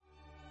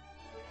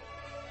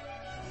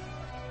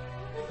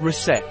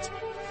Reset.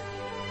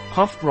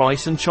 Puffed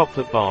rice and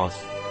chocolate bars.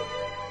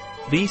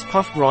 These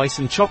puffed rice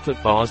and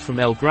chocolate bars from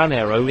El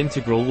Granero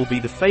Integral will be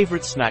the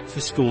favorite snack for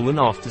school and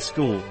after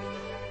school.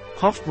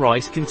 Puffed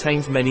rice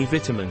contains many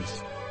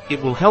vitamins.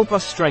 It will help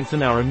us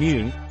strengthen our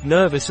immune,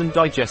 nervous and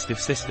digestive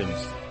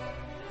systems.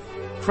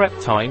 Prep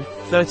time,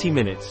 30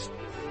 minutes.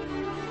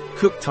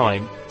 Cook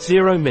time,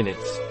 0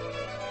 minutes.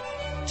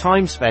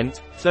 Time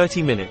spent,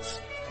 30 minutes.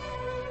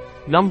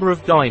 Number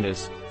of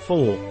diners,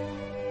 4.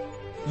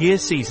 Year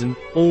season,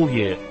 all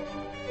year.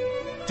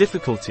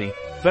 Difficulty,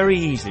 very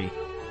easy.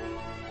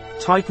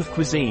 Type of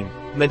cuisine,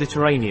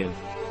 Mediterranean.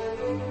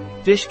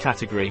 Dish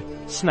category,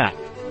 snack.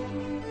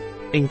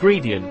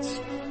 Ingredients: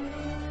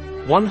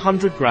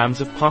 100 grams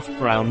of puffed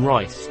brown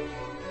rice,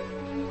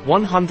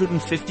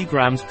 150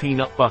 grams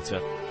peanut butter,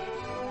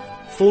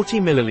 40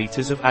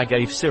 milliliters of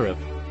agave syrup,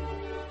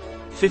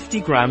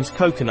 50 grams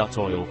coconut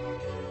oil,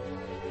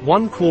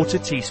 1/4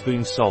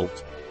 teaspoon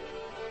salt,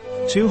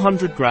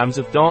 200 grams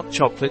of dark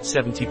chocolate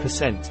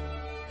 70%.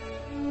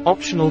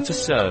 Optional to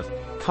serve,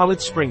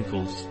 colored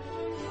sprinkles.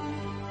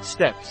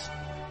 Steps.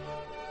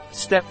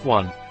 Step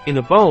 1. In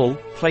a bowl,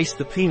 place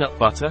the peanut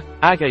butter,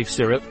 agave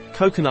syrup,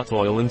 coconut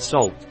oil and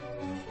salt.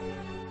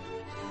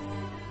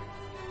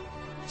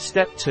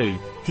 Step 2.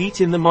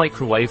 Heat in the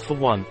microwave for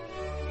 1.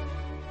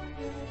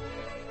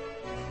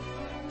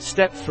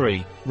 Step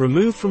 3.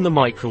 Remove from the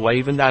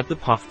microwave and add the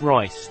puffed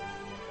rice.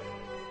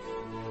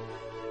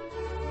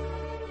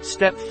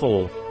 Step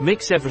 4.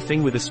 Mix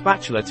everything with a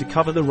spatula to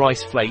cover the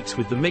rice flakes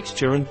with the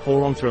mixture and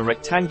pour onto a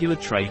rectangular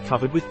tray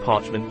covered with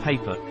parchment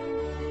paper.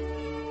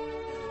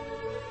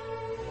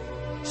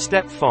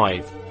 Step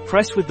 5.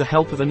 Press with the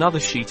help of another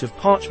sheet of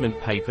parchment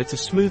paper to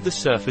smooth the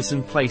surface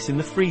and place in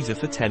the freezer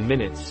for 10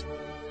 minutes.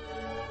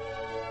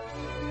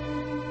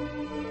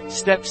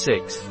 Step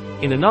 6.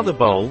 In another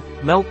bowl,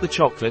 melt the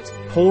chocolate,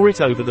 pour it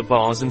over the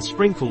bars and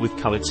sprinkle with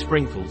colored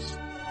sprinkles.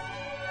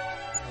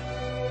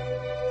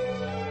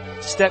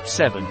 Step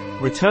 7.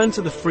 Return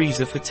to the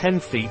freezer for 10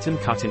 feet and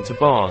cut into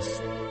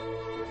bars.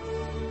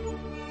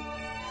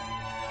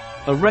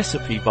 A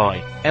recipe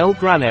by El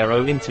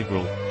Granero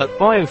Integral at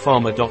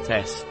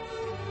biopharma.s.